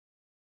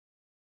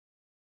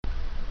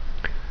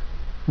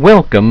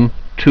Welcome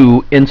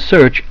to In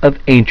Search of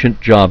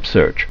Ancient Job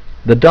Search,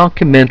 the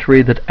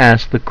documentary that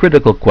asks the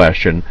critical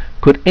question,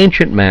 could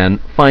ancient man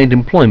find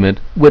employment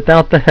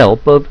without the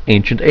help of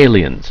ancient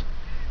aliens?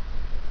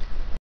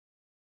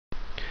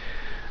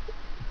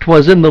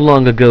 'Twas in the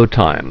long ago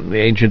time the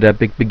ancient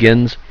epic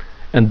begins,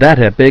 and that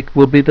epic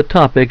will be the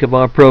topic of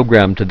our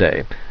program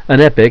today, an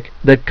epic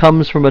that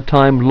comes from a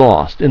time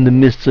lost in the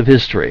mists of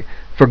history,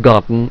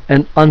 forgotten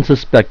and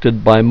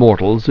unsuspected by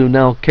mortals who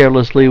now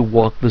carelessly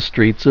walk the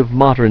streets of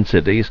modern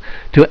cities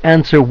to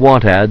answer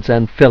want ads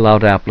and fill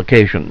out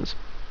applications.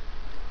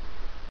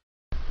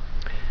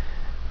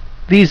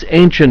 These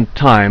ancient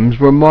times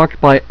were marked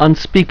by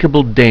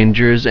unspeakable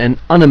dangers and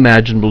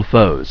unimaginable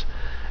foes,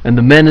 and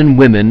the men and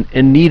women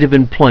in need of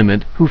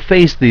employment who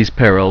faced these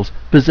perils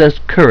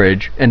possessed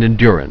courage and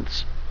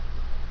endurance.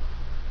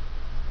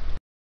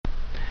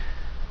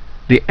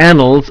 The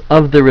annals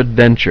of their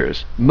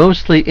adventures,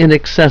 mostly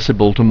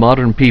inaccessible to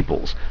modern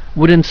peoples,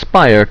 would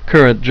inspire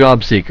current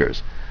job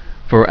seekers,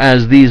 for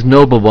as these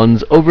noble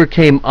ones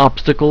overcame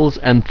obstacles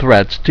and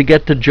threats to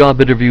get to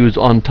job interviews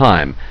on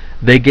time,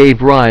 they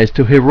gave rise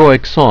to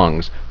heroic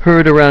songs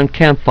heard around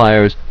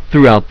campfires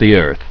throughout the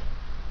earth.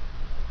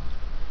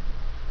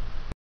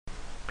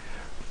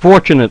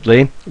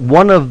 Fortunately,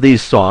 one of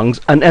these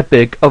songs, an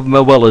epic of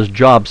Melwalla's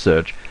job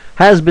search,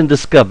 has been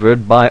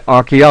discovered by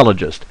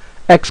archaeologists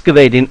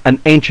excavating an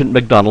ancient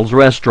McDonald's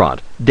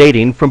restaurant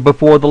dating from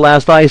before the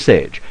last ice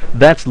age.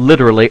 That's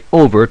literally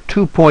over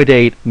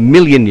 2.8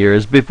 million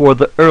years before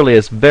the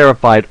earliest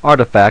verified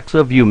artifacts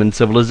of human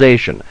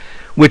civilization,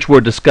 which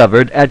were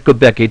discovered at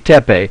Göbekli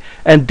Tepe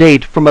and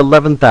date from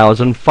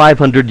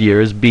 11,500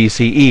 years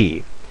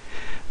BCE.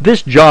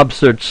 This job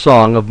search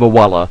song of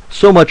Melwalla,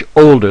 so much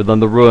older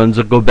than the ruins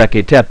of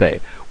Göbekli Tepe,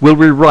 will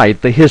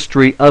rewrite the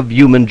history of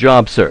human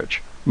job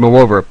search.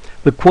 Moreover,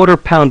 the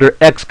quarter-pounder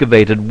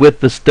excavated with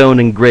the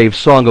stone-engraved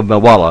song of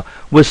Melwalla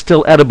was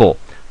still edible.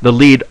 The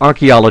lead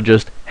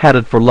archaeologist had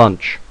it for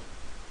lunch.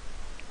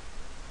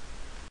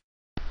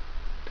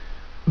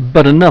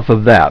 But enough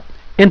of that.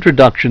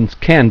 Introductions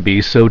can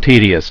be so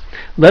tedious.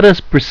 Let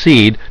us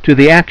proceed to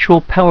the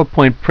actual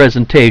PowerPoint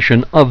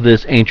presentation of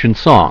this ancient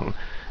song.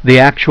 The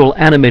actual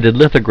animated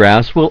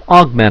lithographs will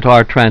augment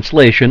our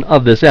translation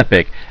of this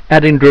epic,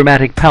 adding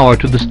dramatic power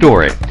to the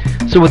story.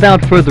 So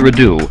without further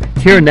ado,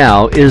 here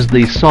now is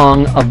the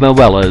Song of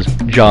Melwalla's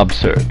Job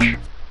Search.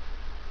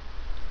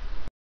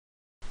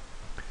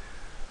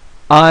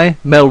 I,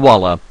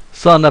 Melwalla,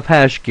 son of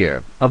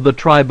Hashkir, of the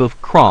tribe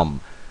of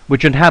Krom,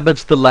 which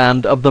inhabits the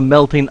land of the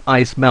melting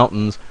ice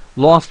mountains,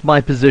 lost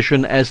my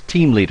position as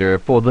team leader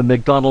for the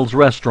McDonald's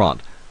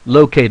restaurant,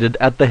 located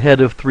at the head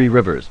of 3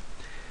 rivers.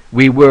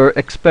 We were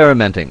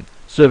experimenting,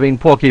 serving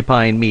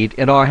porcupine meat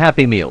in our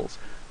Happy Meals,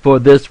 for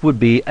this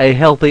would be a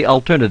healthy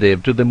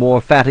alternative to the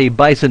more fatty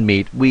bison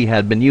meat we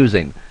had been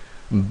using.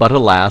 But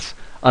alas,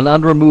 an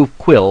unremoved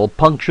quill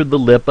punctured the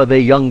lip of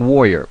a young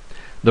warrior.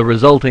 The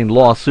resulting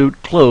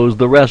lawsuit closed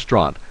the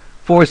restaurant,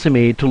 forcing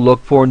me to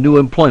look for new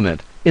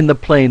employment in the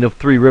plain of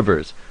 3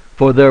 rivers,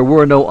 for there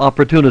were no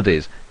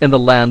opportunities in the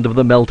land of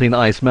the melting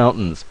ice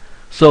mountains.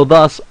 So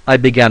thus I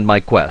began my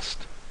quest.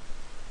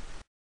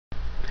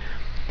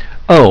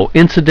 Oh,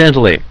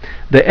 incidentally,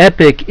 the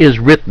epic is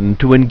written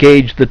to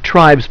engage the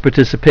tribe's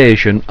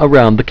participation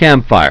around the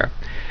campfire.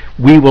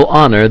 We will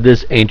honor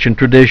this ancient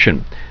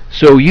tradition,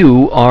 so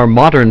you, our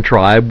modern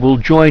tribe, will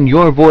join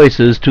your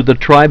voices to the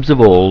tribes of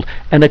old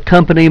and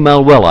accompany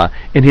Melwalla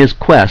in his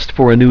quest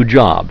for a new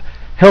job,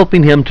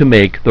 helping him to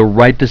make the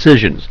right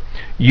decisions.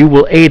 You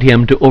will aid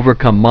him to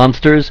overcome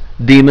monsters,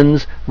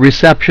 demons,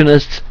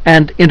 receptionists,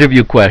 and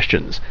interview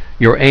questions.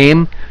 Your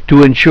aim?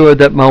 To ensure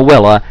that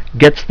Melwalla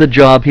gets the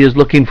job he is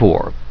looking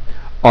for.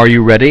 Are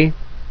you ready?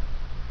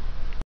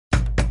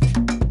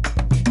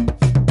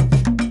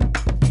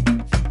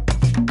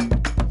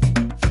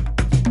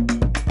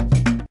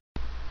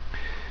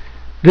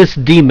 This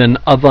demon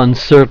of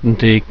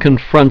uncertainty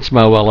confronts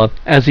Melwalla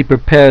as he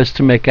prepares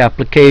to make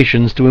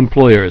applications to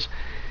employers.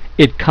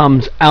 It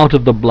comes out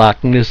of the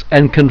blackness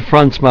and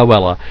confronts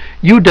Melwalla.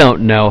 You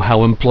don't know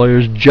how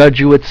employers judge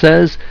you, it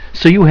says,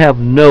 so you have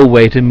no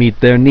way to meet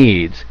their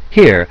needs.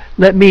 Here,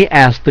 let me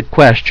ask the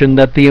question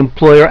that the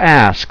employer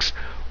asks.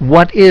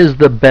 What is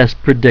the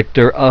best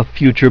predictor of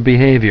future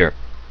behavior?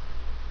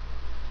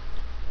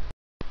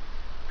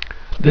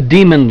 The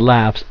demon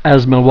laughs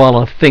as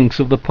Melwalla thinks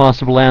of the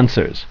possible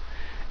answers.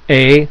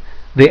 A.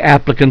 The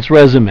applicant's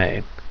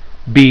resume.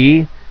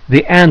 B.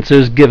 The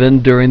answers given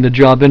during the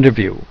job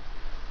interview.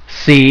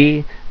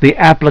 C. The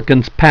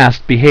applicant's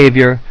past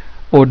behavior.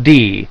 Or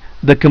D.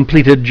 The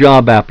completed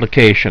job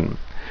application.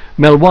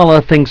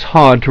 Melwalla thinks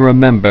hard to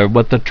remember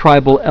what the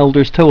tribal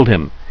elders told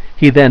him.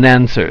 He then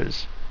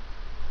answers.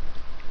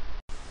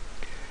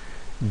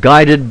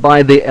 Guided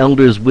by the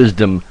elders'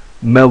 wisdom,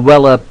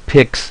 Melwalla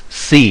picks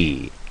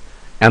C.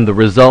 And the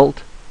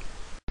result?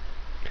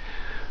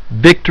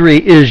 Victory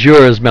is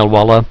yours,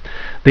 Melwalla.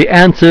 The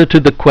answer to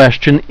the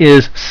question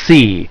is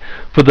C,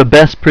 for the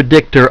best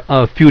predictor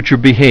of future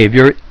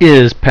behavior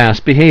is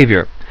past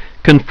behavior.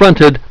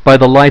 Confronted by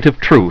the light of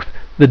truth,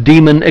 the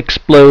demon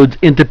explodes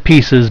into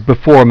pieces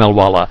before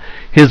Melwalla.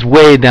 His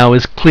way now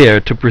is clear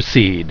to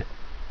proceed.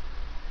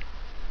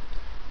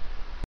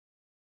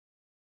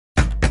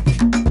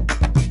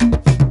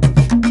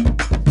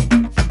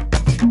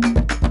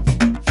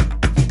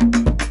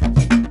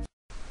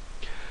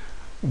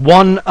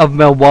 One of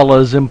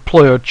Melwalla's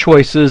employer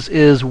choices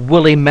is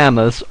woolly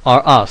mammoths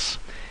are us.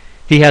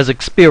 He has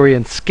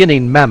experience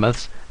skinning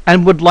mammoths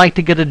and would like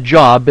to get a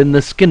job in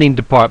the skinning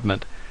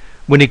department.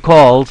 When he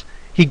calls,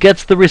 he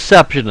gets the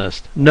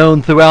receptionist,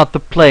 known throughout the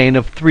plain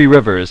of 3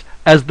 Rivers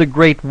as the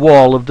Great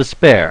Wall of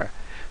Despair.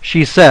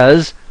 She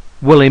says,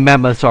 "Woolly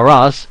mammoths are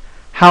us.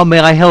 How may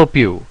I help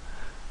you?"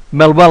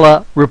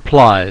 Melwalla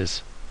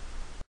replies,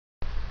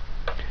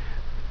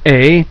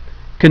 A.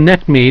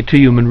 Connect me to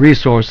Human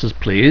Resources,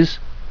 please.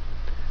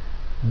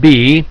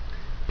 B.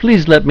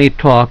 Please let me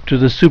talk to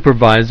the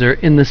supervisor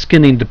in the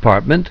skinning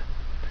department.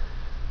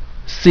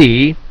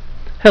 C.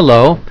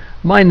 Hello,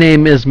 my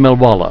name is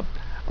Melwalla.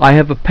 I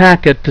have a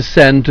packet to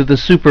send to the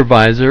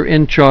supervisor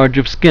in charge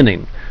of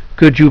skinning.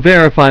 Could you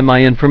verify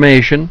my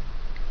information?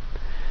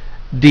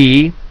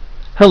 D.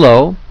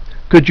 Hello,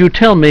 could you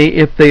tell me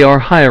if they are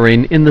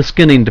hiring in the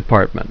skinning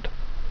department?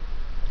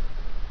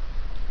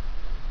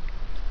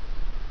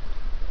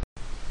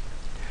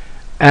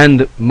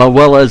 And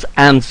Melwalla's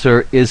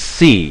answer is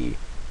C.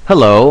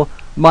 Hello,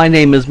 my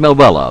name is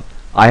Melwalla.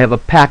 I have a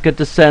packet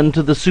to send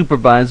to the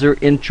supervisor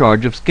in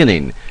charge of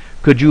skinning.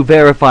 Could you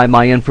verify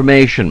my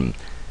information?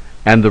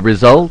 And the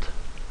result?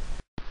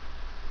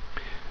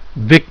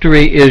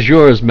 Victory is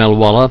yours,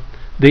 Melwalla.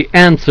 The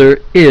answer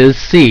is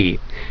C.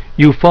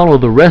 You follow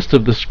the rest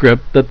of the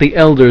script that the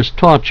elders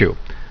taught you.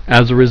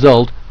 As a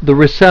result, the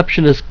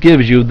receptionist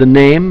gives you the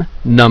name,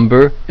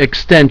 number,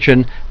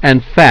 extension,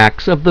 and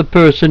fax of the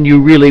person you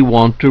really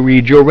want to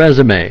read your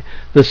resume,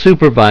 the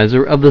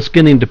supervisor of the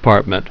skinning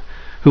department,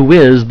 who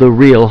is the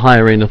real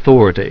hiring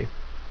authority.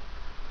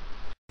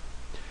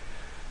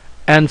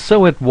 And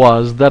so it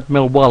was that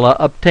Melwalla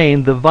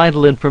obtained the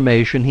vital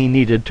information he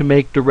needed to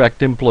make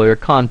direct employer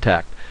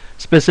contact,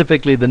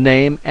 specifically the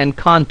name and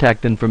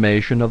contact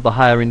information of the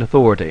hiring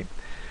authority.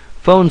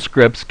 Phone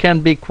scripts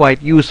can be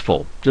quite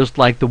useful, just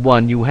like the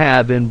one you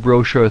have in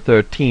brochure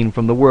 13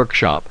 from the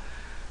workshop.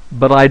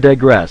 But I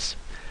digress.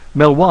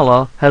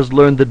 Melwalla has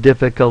learned the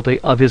difficulty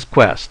of his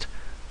quest.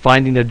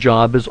 Finding a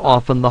job is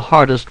often the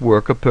hardest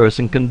work a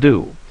person can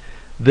do.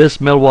 This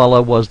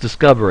Melwalla was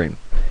discovering.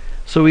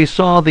 So he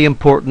saw the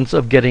importance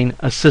of getting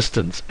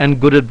assistance and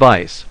good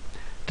advice.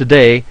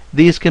 Today,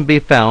 these can be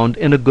found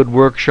in a good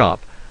workshop,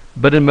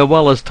 but in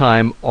Melwalla's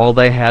time all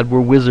they had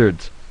were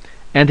wizards.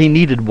 And he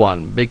needed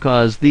one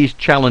because these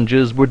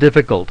challenges were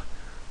difficult.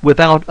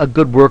 Without a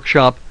good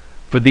workshop,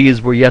 for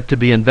these were yet to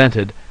be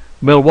invented,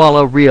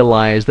 Melwalla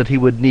realized that he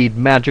would need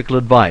magical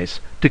advice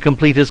to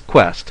complete his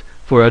quest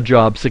for a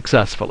job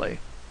successfully.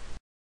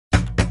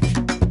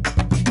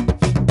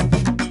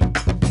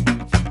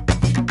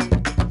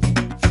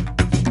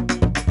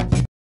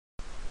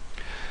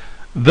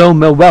 Though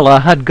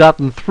Melwalla had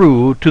gotten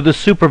through to the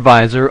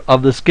supervisor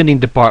of the skinning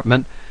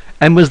department,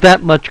 and was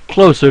that much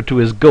closer to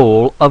his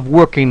goal of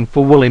working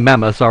for Woolly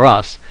Mammoths R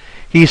Us,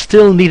 he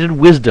still needed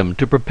wisdom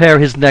to prepare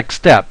his next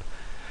step,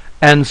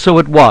 and so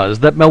it was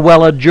that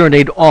Melwalla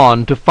journeyed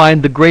on to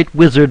find the great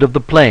wizard of the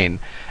plain,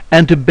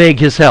 and to beg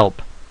his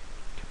help.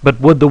 But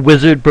would the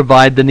wizard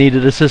provide the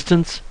needed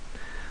assistance?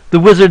 The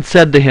wizard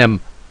said to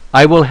him,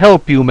 "I will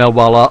help you,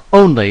 Melwalla,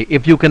 only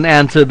if you can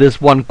answer this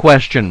one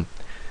question."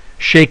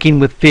 Shaking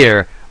with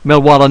fear,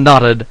 Melwalla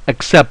nodded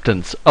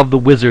acceptance of the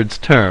wizard's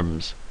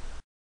terms.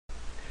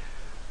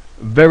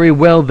 "Very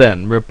well,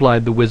 then,"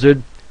 replied the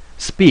wizard.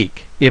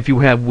 "Speak, if you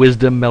have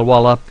wisdom,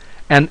 Melwalla,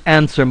 and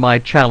answer my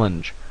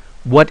challenge.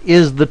 What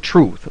is the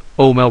truth,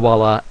 O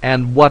Melwalla,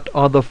 and what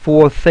are the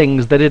 4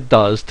 things that it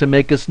does to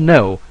make us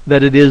know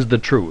that it is the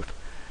truth?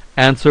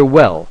 Answer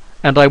well,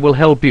 and I will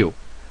help you.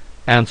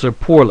 Answer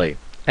poorly,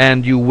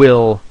 and you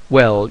will,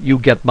 well, you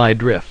get my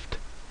drift."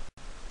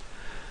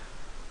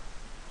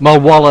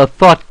 Melwalla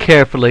thought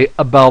carefully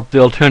about the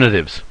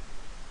alternatives.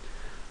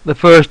 The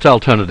first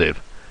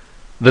alternative: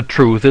 the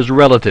truth is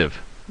relative.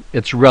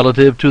 It's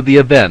relative to the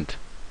event,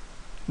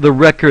 the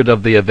record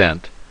of the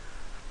event,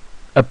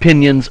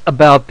 opinions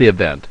about the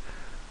event,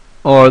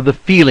 or the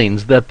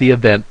feelings that the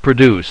event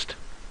produced.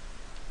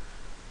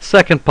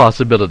 Second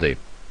possibility: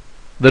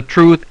 the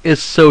truth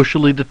is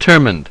socially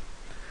determined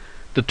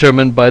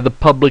by the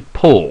public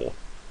poll,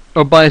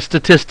 or by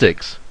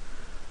statistics,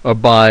 or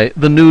by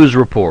the news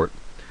report,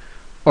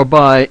 or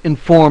by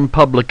informed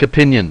public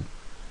opinion.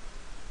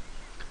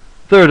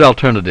 Third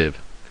alternative: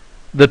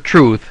 the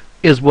truth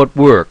is what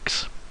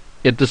works.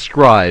 It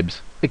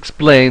describes,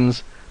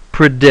 explains,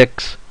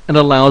 predicts, and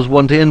allows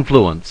one to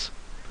influence.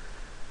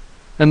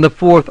 And the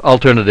fourth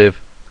alternative: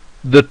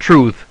 the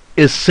truth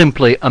is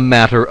simply a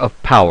matter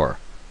of power.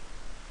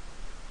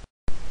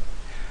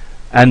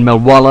 And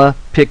Melwalla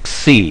picks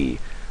C.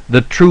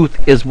 The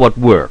truth is what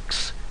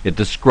works. It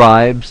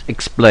describes,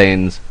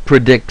 explains,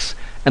 predicts,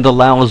 and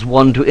allows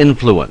one to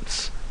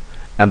influence.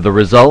 And the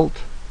result?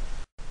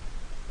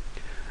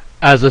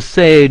 As a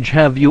sage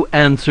have you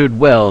answered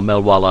well,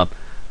 Melwalla.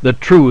 The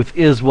truth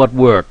is what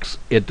works.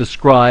 It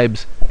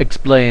describes,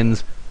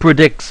 explains,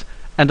 predicts,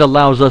 and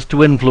allows us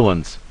to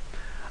influence.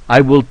 I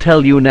will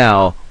tell you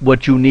now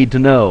what you need to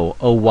know,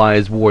 O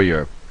wise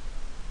warrior.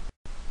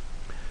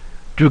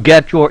 To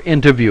get your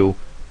interview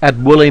at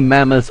Woolly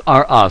Mammoths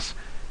Are Us,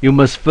 you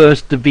must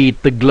first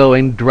defeat the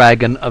glowing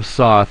dragon of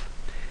Sarth.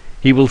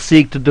 He will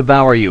seek to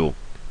devour you.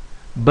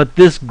 But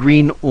this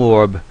green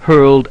orb,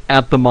 hurled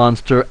at the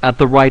monster at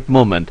the right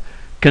moment,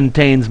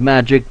 contains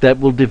magic that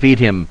will defeat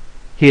him.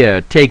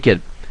 Here, take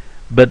it.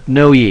 But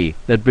know ye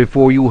that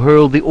before you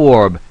hurl the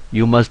orb,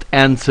 you must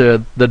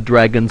answer the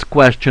dragon's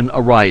question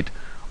aright,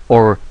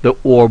 or the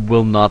orb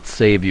will not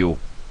save you.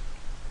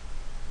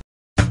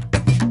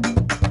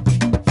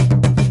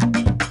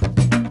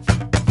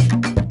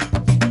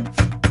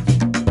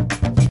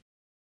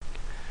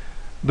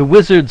 The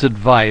wizard's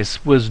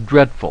advice was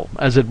dreadful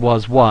as it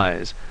was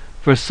wise,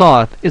 for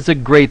Sarth is a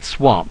great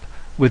swamp,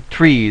 with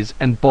trees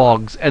and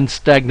bogs and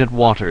stagnant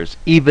waters.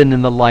 Even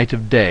in the light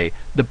of day,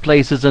 the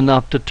place is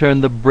enough to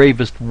turn the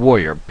bravest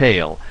warrior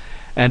pale.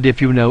 And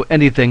if you know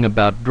anything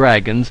about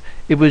dragons,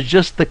 it was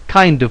just the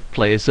kind of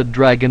place a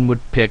dragon would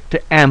pick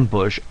to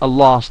ambush a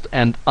lost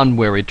and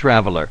unwary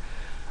traveler.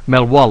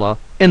 Melwalla,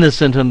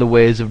 innocent in the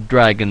ways of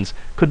dragons,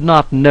 could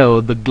not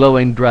know the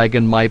glowing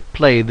dragon might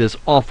play this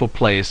awful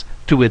place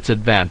to its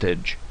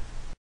advantage.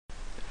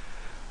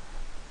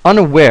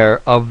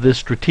 Unaware of this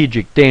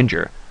strategic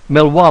danger,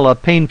 Melwalla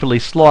painfully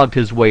slogged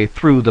his way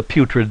through the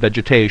putrid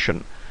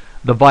vegetation.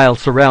 The vile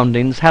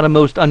surroundings had a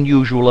most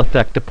unusual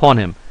effect upon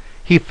him.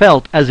 He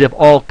felt as if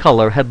all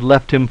color had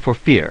left him for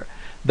fear,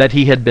 that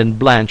he had been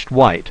blanched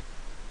white.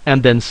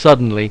 And then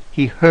suddenly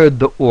he heard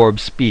the orb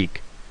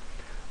speak.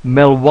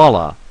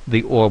 "Melwalla,"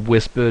 the orb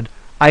whispered,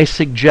 "I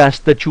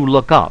suggest that you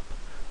look up.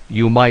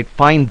 You might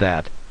find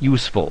that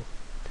useful."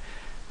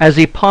 As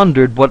he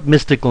pondered what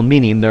mystical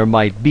meaning there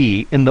might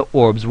be in the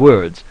orb's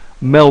words,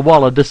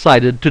 Melwalla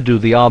decided to do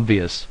the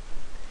obvious.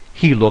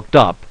 He looked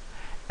up,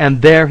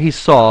 and there he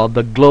saw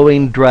the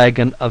glowing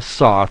dragon of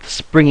Sarth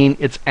springing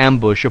its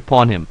ambush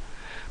upon him.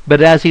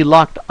 But as he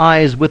locked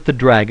eyes with the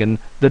dragon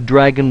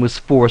was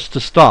forced to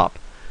stop.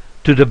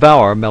 To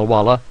devour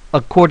Melwalla,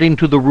 according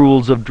to the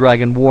rules of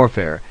dragon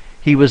warfare,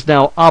 he was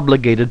now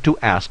obligated to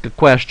ask a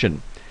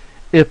question.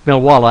 If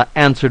Melwalla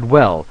answered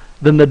well,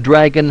 then the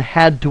dragon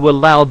had to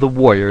allow the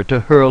warrior to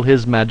hurl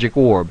his magic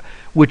orb,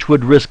 which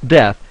would risk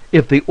death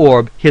if the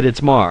orb hit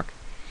its mark.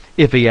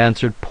 If he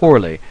answered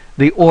poorly,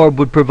 the orb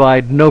would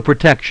provide no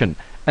protection,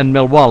 and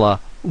Melwalla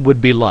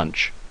would be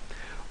lunch.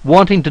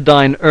 Wanting to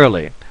dine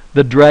early,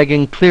 the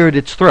dragon cleared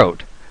its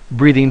throat.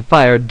 Breathing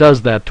fire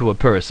does that to a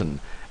person.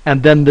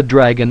 And then the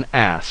dragon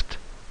asked,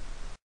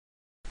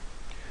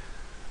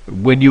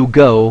 "When you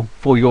go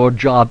for your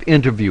job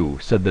interview,"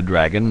 said the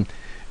dragon,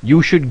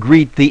 "you should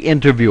greet the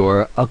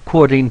interviewer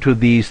according to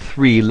these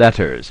 3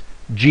 letters,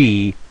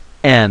 G-N-P.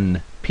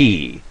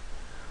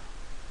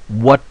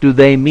 What do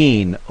they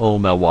mean, O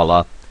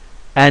Melwalla?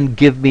 And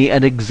give me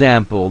an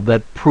example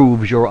that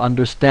proves your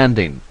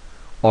understanding,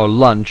 or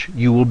lunch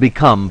you will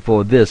become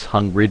for this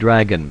hungry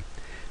dragon.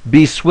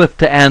 Be swift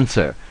to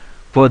answer,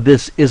 for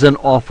this is an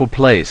awful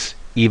place,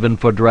 even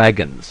for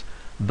dragons.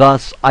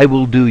 Thus I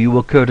will do you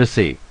a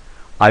courtesy.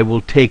 I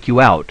will take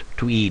you out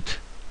to eat."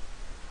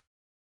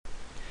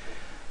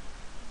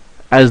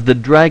 As the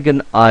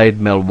dragon eyed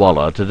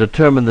Melwalla to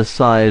determine the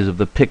size of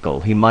the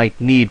pickle he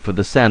might need for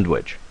the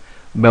sandwich,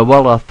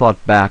 Melwalla thought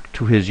back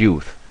to his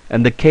youth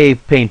and the cave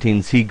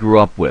paintings he grew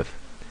up with.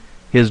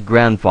 His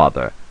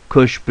grandfather,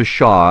 Cush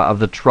Bashar of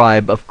the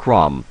tribe of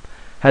Crom,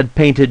 had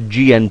painted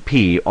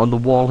GNP on the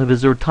wall of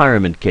his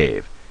retirement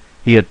cave.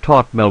 He had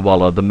taught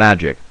Melwalla the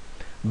magic,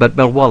 but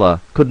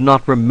Melwalla could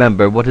not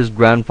remember what his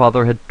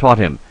grandfather had taught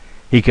him.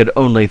 He could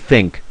only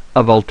think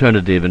of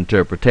alternative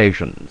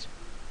interpretations.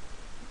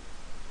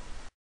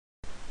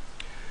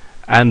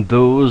 And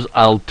those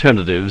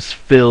alternatives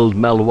filled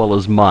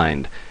Melwalla's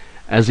mind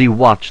as he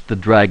watched the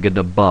dragon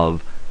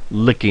above,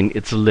 licking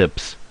its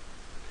lips.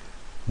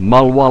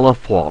 Melwalla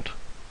thought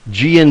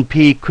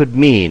GNP could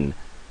mean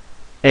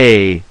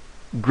A.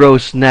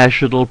 Gross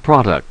national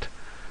product.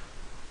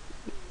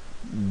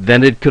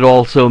 Then it could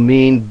also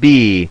mean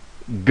B.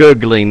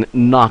 Gurgling,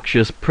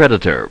 noxious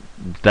predator.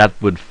 That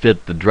would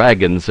fit the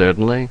dragon,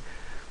 certainly.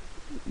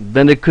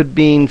 Then it could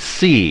mean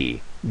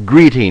C.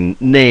 Greeting,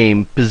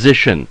 name,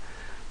 position.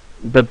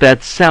 But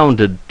that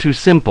sounded too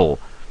simple.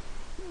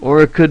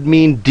 Or it could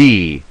mean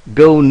D.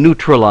 Go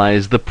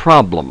neutralize the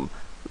problem.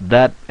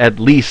 That at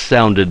least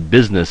sounded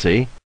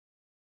businessy.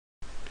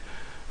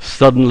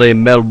 Suddenly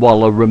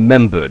Melwalla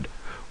remembered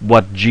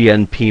what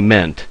GNP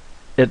meant.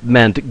 It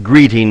meant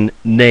greeting,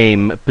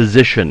 name,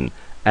 position,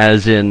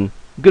 as in,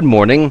 "Good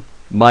morning,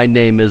 my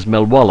name is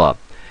Melwalla,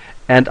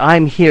 and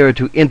I'm here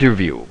to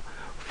interview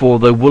for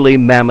the woolly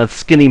mammoth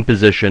skinning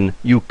position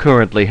you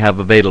currently have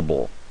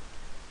available."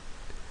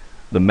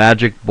 The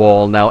magic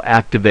ball, now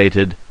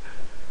activated,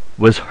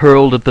 was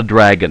hurled at the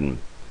dragon,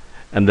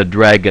 and the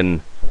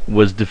dragon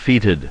was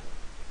defeated.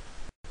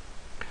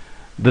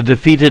 The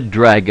defeated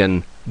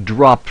dragon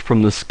dropped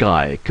from the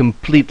sky,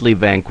 completely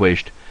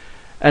vanquished,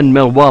 and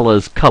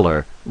Melwalla's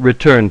color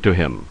returned to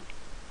him.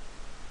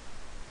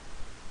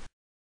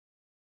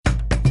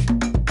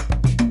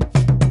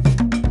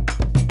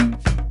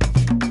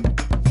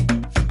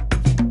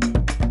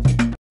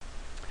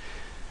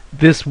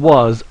 This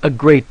was a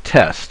great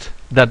test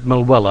that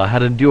Melwalla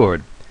had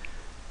endured.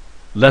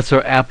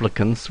 Lesser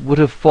applicants would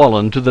have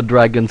fallen to the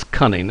dragon's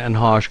cunning and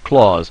harsh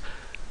claws,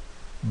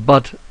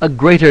 but a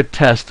greater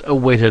test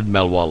awaited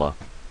Melwalla.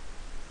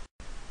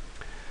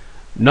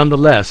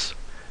 Nonetheless,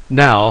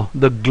 now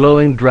the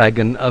glowing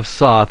dragon of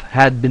Soth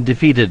had been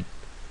defeated.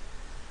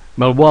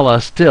 Melwalla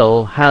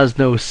still has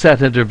no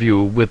set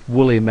interview with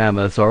woolly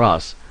mammoths or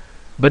us,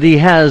 but he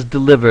has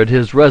delivered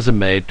his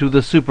resume to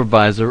the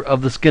supervisor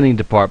of the skinning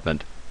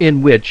department,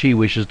 in which he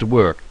wishes to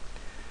work.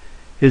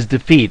 His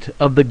defeat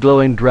of the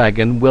glowing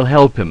dragon will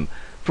help him,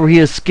 for he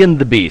has skinned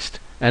the beast,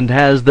 and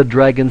has the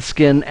dragon's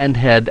skin and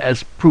head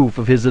as proof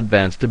of his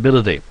advanced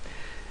ability.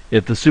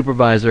 If the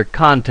supervisor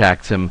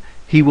contacts him,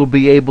 he will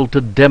be able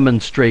to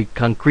demonstrate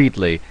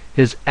concretely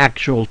his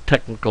actual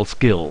technical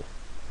skill.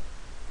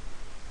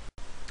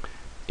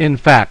 In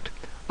fact,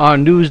 our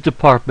news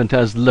department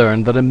has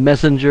learned that a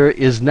messenger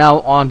is now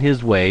on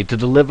his way to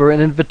deliver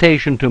an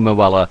invitation to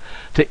Melwalla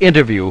to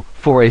interview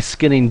for a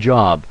skinning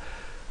job,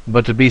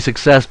 but to be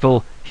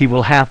successful he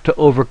will have to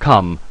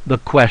overcome the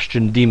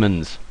question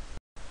demons.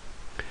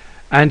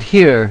 And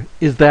here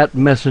is that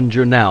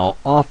messenger now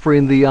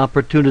offering the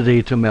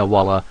opportunity to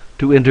Melwalla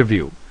to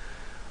interview.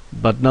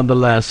 But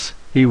nonetheless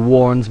he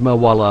warns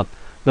Melwalla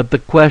that the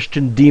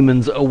question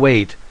demons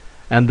await,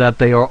 and that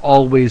they are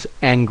always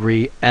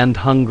angry and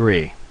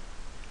hungry.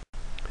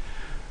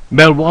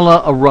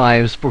 Melwalla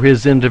arrives for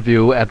his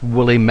interview at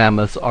Woolly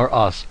Mammoths R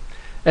Us,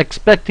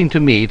 expecting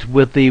to meet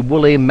with the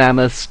Woolly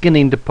Mammoth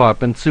Skinning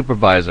Department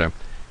supervisor.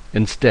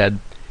 Instead,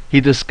 he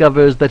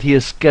discovers that he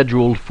is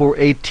scheduled for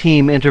a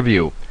team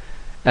interview,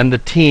 and the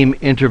team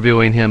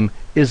interviewing him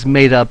is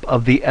made up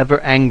of the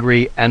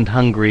ever-angry and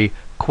hungry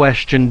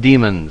question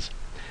demons.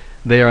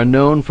 They are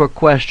known for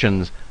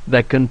questions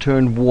that can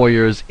turn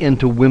warriors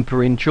into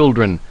whimpering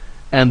children,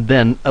 and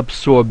then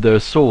absorb their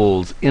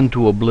souls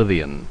into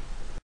oblivion.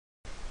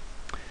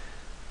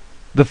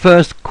 The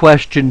first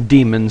question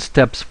demon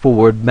steps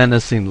forward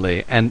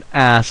menacingly and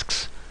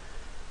asks,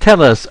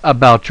 "Tell us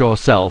about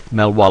yourself,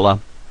 Melwalla."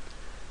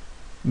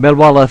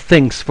 Melwalla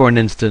thinks for an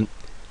instant.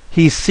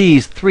 He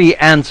sees 3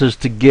 answers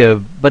to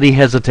give, but he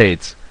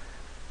hesitates.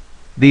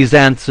 These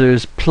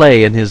answers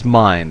play in his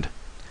mind.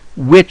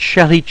 Which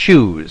shall he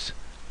choose?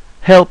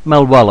 Help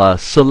Melwalla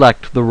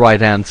select the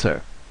right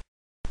answer.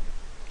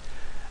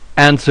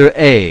 Answer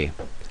A.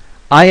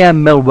 I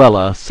am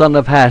Melwalla, son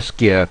of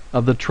Hashgir,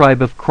 of the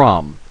tribe of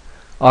Crom.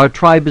 Our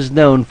tribe is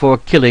known for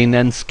killing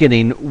and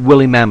skinning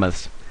woolly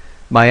mammoths.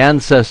 My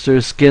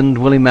ancestors skinned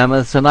woolly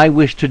mammoths, and I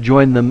wish to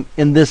join them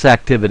in this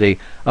activity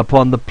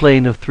upon the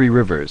plain of 3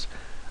 rivers.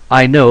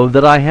 I know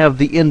that I have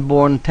the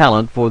inborn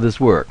talent for this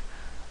work.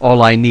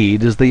 All I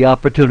need is the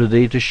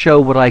opportunity to show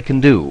what I can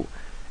do.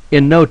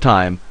 In no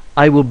time,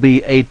 I will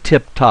be a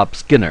tip-top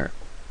skinner.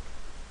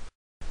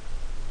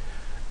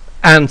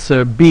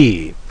 Answer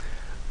B.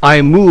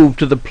 I moved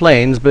to the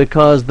plains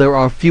because there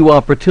are few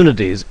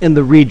opportunities in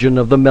the region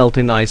of the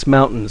melting ice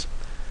mountains.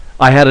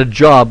 I had a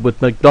job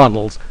with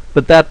McDonald's,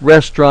 but that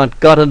restaurant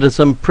got into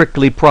some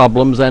prickly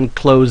problems and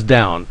closed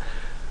down.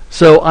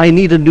 So I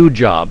need a new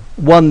job,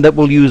 one that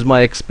will use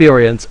my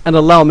experience and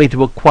allow me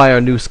to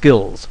acquire new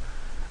skills.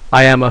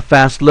 I am a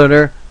fast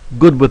learner,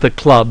 good with a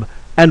club,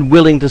 and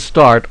willing to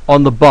start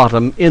on the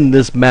bottom in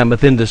this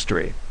mammoth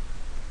industry.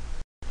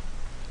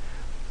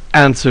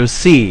 Answer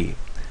C.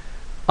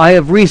 I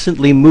have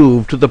recently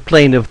moved to the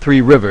plain of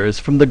 3 rivers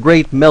from the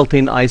great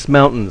melting ice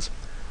mountains.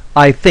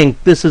 I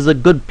think this is a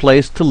good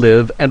place to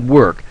live and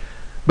work,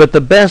 but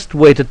the best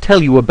way to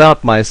tell you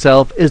about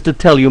myself is to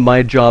tell you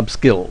my job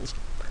skills.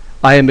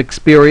 I am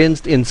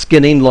experienced in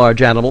skinning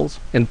large animals.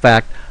 In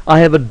fact, I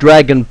have a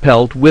dragon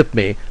pelt with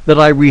me that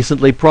I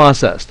recently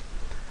processed.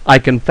 I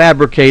can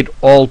fabricate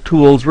all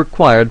tools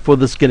required for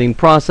the skinning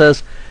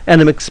process,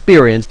 and am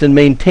experienced in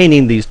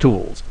maintaining these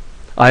tools.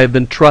 I have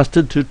been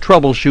trusted to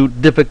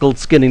troubleshoot difficult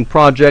skinning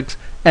projects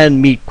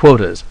and meet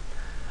quotas.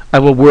 I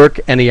will work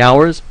any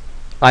hours.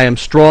 I am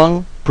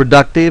strong,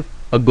 productive,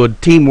 a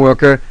good team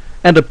worker,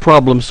 and a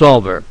problem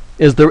solver.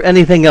 Is there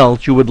anything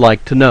else you would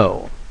like to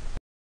know?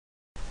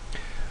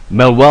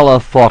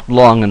 Melwalla fought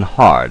long and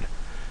hard,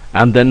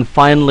 and then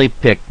finally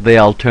picked the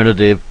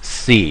alternative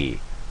C.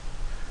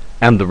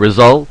 And the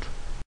result?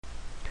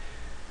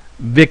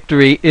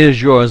 Victory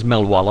is yours,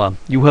 Melwalla.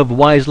 You have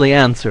wisely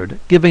answered,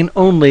 giving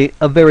only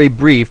a very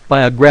brief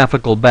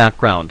biographical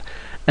background,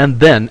 and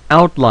then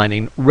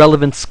outlining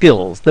relevant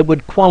skills that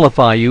would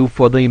qualify you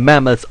for the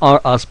Mammoths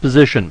R Us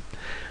position.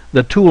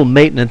 The tool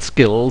maintenance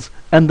skills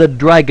and the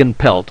dragon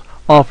pelt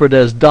offered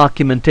as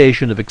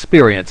documentation of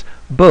experience,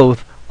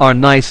 both are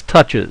nice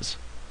touches.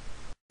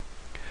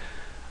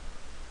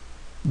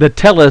 The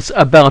tell us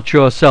about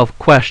yourself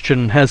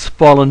question has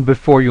fallen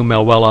before you,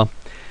 Melwalla.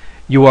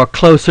 You are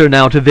closer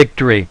now to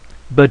victory,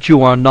 but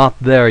you are not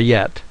there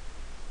yet.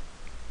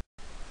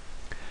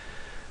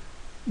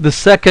 The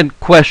second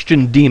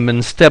question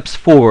demon steps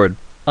forward,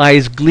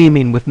 eyes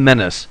gleaming with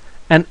menace,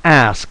 and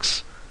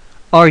asks,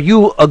 "Are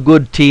you a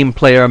good team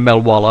player,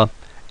 Melwalla,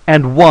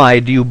 and why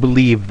do you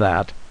believe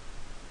that?"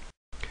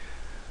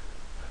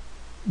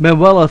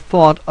 Melwalla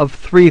thought of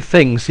 3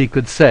 things he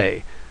could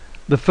say.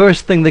 The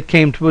first thing that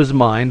came to his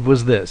mind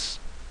was this.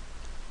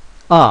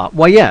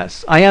 Why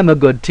yes, I am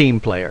a good team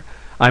player.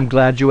 I'm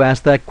glad you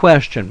asked that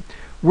question.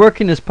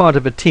 Working as part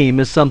of a team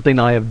is something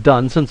I have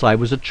done since I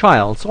was a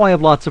child, so I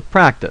have lots of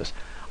practice.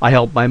 I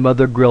helped my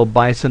mother grill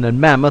bison and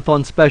mammoth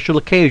on special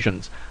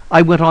occasions.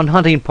 I went on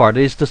hunting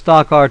parties to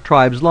stock our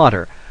tribe's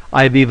larder.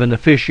 I have even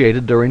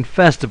officiated during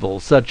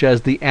festivals, such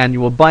as the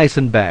annual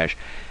Bison Bash,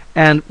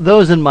 and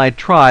those in my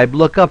tribe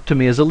look up to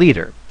me as a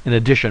leader. In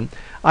addition,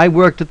 I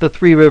worked at the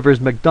Three Rivers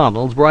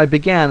McDonald's, where I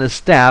began as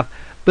staff,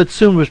 but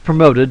soon was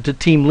promoted to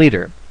team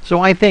leader.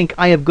 So I think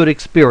I have good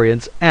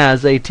experience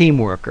as a team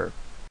worker.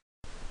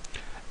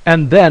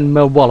 And then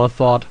Melwalla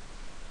thought,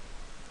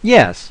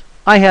 yes,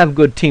 I have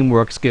good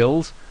teamwork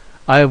skills.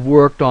 I have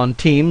worked on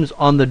teams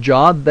on the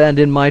job and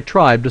in my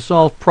tribe to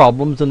solve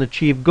problems and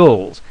achieve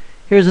goals.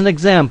 Here's an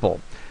example.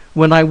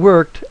 When I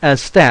worked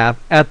as staff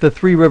at the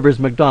Three Rivers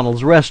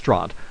McDonald's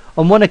restaurant,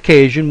 on one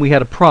occasion we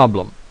had a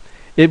problem.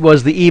 It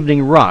was the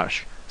evening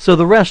rush, so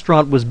the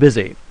restaurant was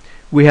busy.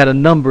 We had a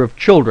number of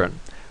children.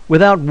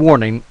 Without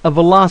warning, a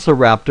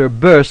velociraptor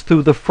burst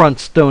through the front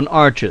stone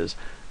arches.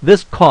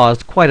 This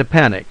caused quite a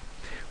panic.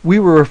 We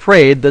were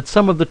afraid that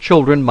some of the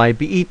children might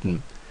be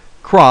eaten.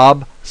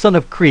 Krob, son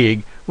of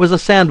Krieg, was a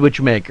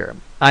sandwich maker.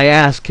 I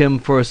asked him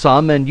for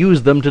some and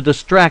used them to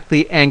distract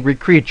the angry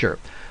creature.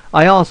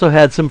 I also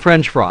had some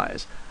French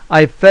fries.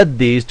 I fed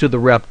these to the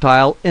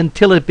reptile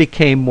until it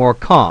became more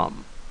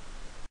calm.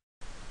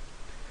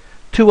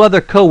 2 other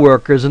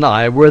co-workers and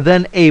I were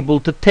then able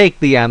to take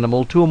the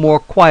animal to a more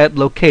quiet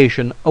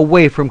location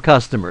away from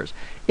customers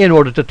in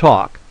order to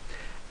talk.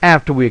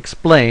 After we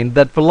explained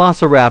that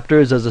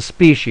velociraptors as a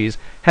species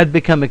had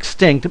become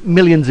extinct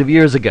millions of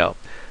years ago,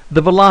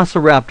 the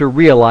velociraptor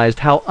realized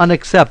how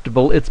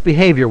unacceptable its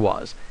behavior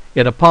was.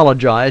 It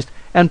apologized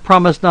and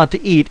promised not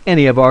to eat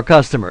any of our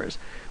customers.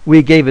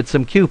 We gave it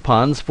some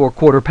coupons for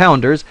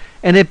quarter-pounders,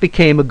 and it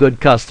became a good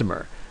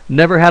customer.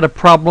 Never had a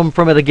problem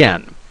from it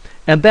again.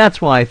 And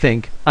that's why I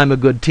think I'm a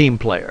good team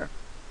player.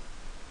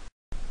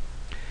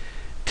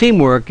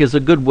 Teamwork is a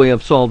good way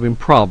of solving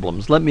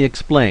problems. Let me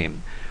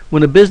explain.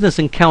 When a business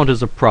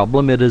encounters a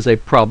problem, it is a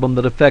problem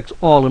that affects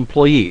all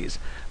employees.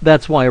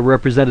 That's why a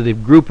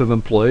representative group of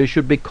employees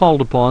should be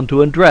called upon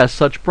to address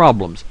such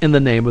problems in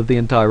the name of the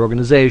entire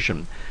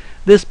organization.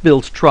 This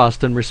builds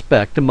trust and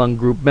respect among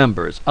group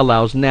members,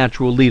 allows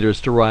natural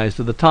leaders to rise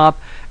to the top,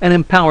 and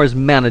empowers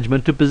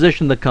management to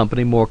position the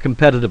company more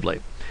competitively.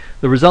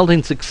 The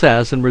resulting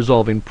success in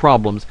resolving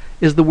problems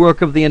is the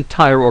work of the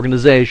entire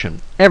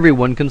organization.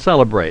 Everyone can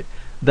celebrate.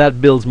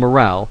 That builds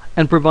morale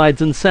and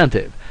provides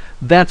incentive.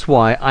 That's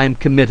why I'm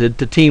committed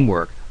to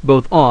teamwork,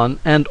 both on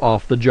and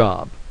off the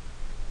job.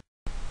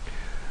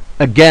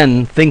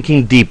 Again,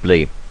 thinking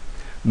deeply,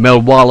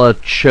 Melwalla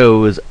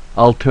chose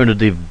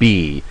alternative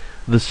B,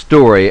 the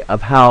story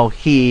of how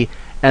he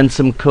and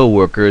some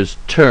co-workers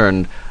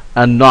turned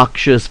a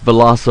noxious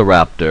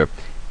velociraptor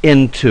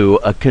into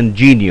a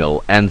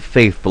congenial and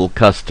faithful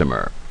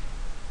customer.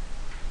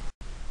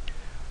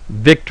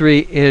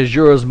 Victory is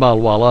yours,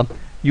 Melwalla.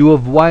 You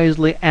have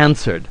wisely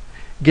answered,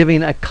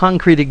 giving a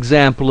concrete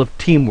example of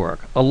teamwork,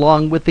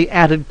 along with the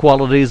added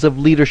qualities of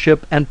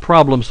leadership and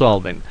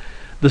problem-solving.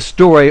 The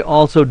story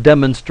also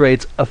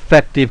demonstrates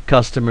effective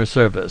customer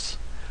service.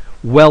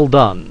 Well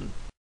done.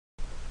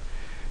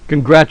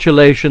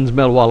 Congratulations,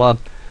 Melwalla.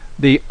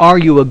 The "Are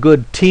you a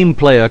good team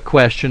player?"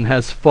 question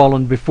has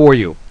fallen before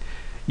you.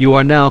 You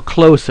are now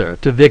closer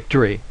to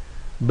victory,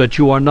 but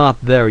you are not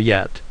there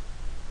yet.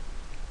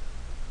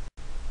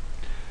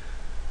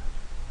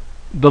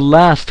 The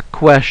last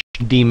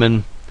question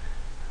demon,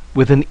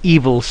 with an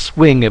evil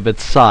swing of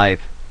its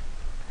scythe,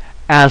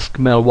 asked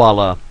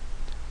Melwalla,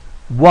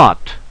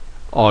 "What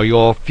are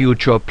your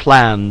future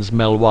plans,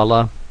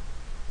 Melwalla?"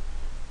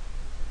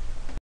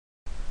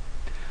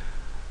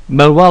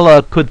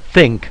 Melwalla could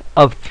think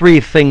of 3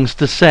 things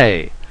to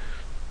say,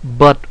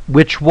 but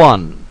which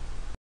one?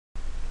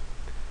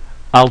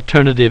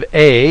 Alternative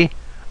A,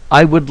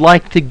 I would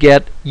like to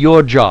get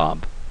your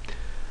job.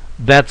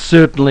 That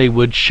certainly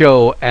would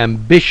show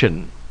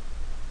ambition.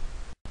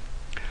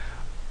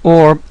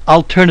 Or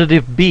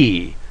alternative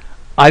B,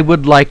 I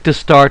would like to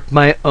start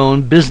my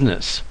own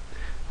business.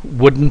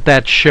 Wouldn't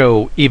that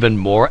show even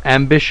more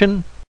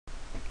ambition?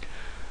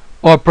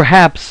 Or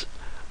perhaps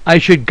I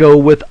should go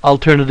with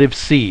alternative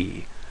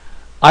C.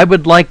 I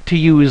would like to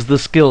use the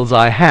skills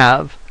I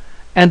have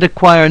and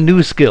acquire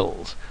new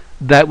skills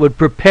that would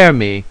prepare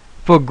me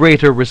for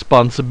greater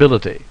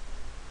responsibility.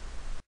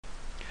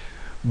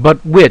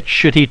 But which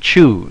should he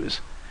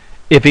choose?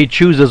 If he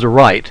chooses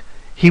right,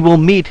 he will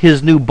meet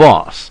his new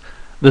boss,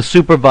 the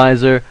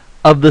supervisor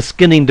of the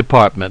skinning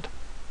department.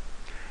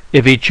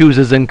 If he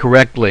chooses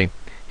incorrectly,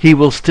 he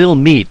will still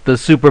meet the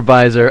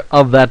supervisor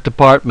of that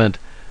department,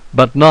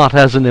 but not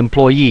as an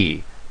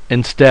employee,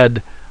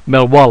 instead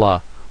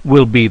Melwalla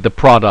will be the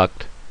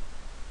product.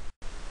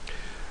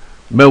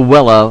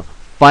 Melwalla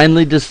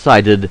finally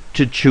decided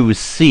to choose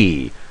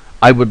C.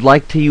 I would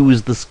like to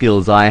use the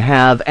skills I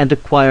have and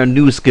acquire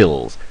new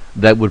skills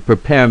that would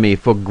prepare me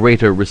for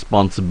greater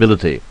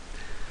responsibility.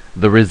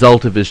 The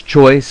result of his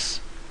choice: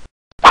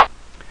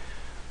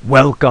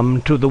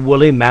 Welcome to the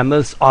Woolly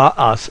Mammoths Are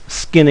Us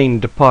Skinning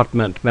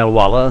Department,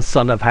 Melwalla,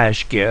 son of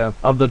Hashgir,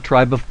 of the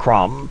tribe of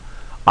Crom.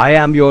 I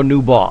am your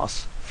new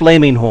boss,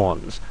 Flaming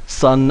Horns,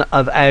 son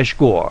of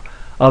Ashgore,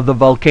 of the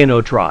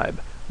Volcano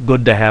tribe.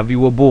 Good to have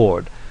you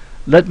aboard.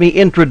 Let me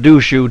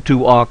introduce you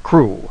to our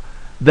crew.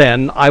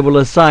 Then I will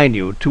assign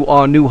you to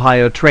our new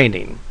hire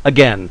training.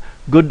 Again,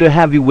 good to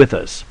have you with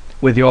us.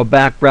 With your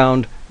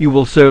background, you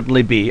will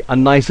certainly be a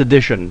nice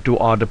addition to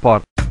our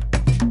department.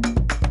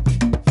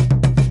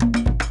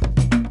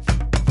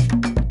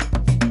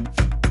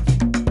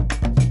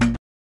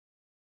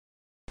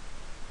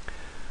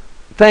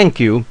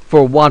 Thank you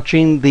for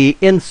watching the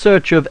In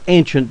Search of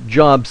Ancient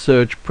Job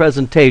Search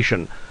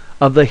presentation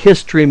of the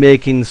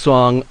history-making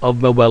song of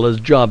Melwalla's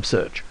job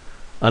search.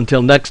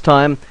 Until next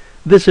time,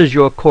 this is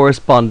your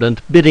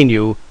correspondent bidding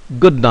you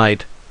good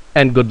night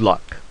and good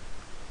luck.